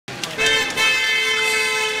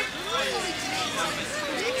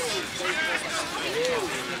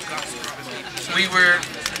We were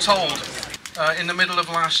told in the middle of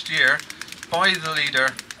last year by the leader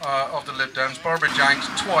of the LibDems, Barbara Janks,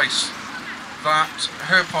 twice, that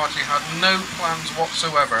her party had no plans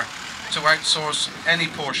whatsoever to outsource any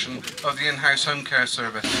portion of the in-house home care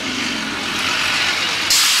service.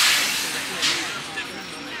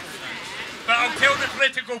 But I'll tell the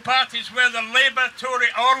political parties, whether Labour, Tory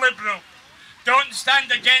or Liberal, don't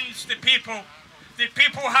stand against the people. The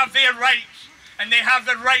people have their rights, and they have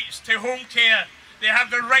the rights to home care. They have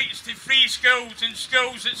the rights to free schools and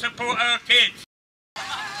schools that support our kids.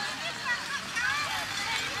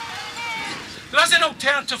 There is an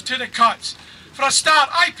alternative to the cuts. For a start,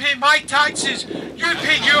 I pay my taxes, you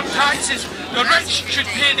pay your taxes, the rich should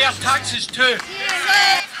pay their taxes too.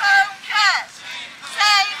 Save home care!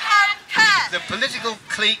 Save home care! The political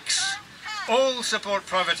cliques all support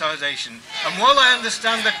privatisation, and while I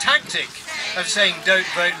understand the tactic of saying don't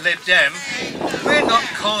vote Lib Dem, we're not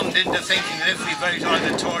conned into thinking that if we vote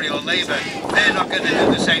either Tory or Labour, they're not going to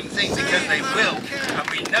do the same thing, because they will, and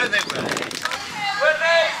we know they will. When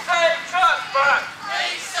they say cut back,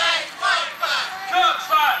 We say fight back! cut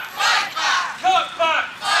back, Fight back! cut back,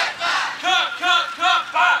 Fight back! cut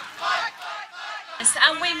back.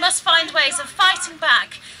 And we must find ways of fighting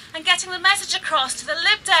back and getting the message across to the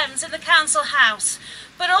Lib Dems in the Council House,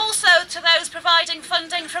 but also to those providing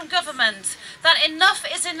funding from government, that enough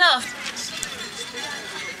is enough.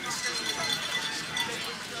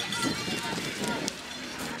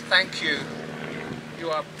 Thank you. You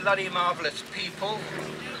are bloody marvellous people.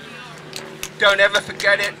 Don't ever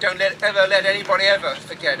forget it. Don't ever let anybody ever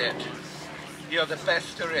forget it. You're the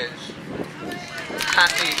best there is.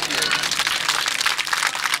 Happy you.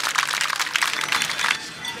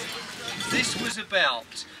 This was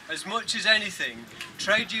about, as much as anything,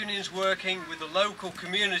 trade unions working with the local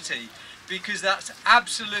community, because that's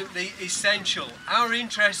absolutely essential. Our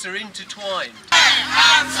interests are intertwined.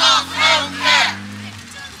 Hands off home care!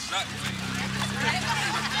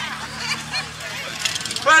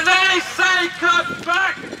 When they say cut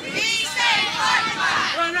back, We say fight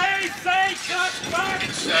back! when they say cut back.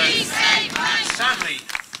 We say fight back!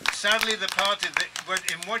 Sadly, the party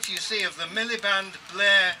that, in what you see of the Miliband,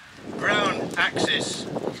 Blair, Brown axis,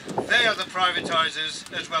 they are the privatisers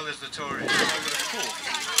as well as the Tories.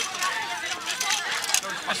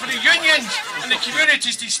 As for the unions and the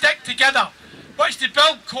communities to stick together, which to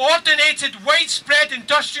build coordinated, widespread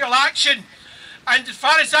industrial action. And as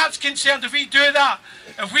far as that's concerned, if we do that,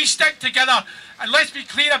 if we stick together, and let's be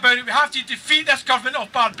clear about it, we have to defeat this government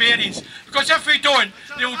of barbarians. Because if we don't,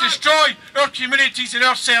 they will destroy our communities and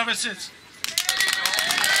our services.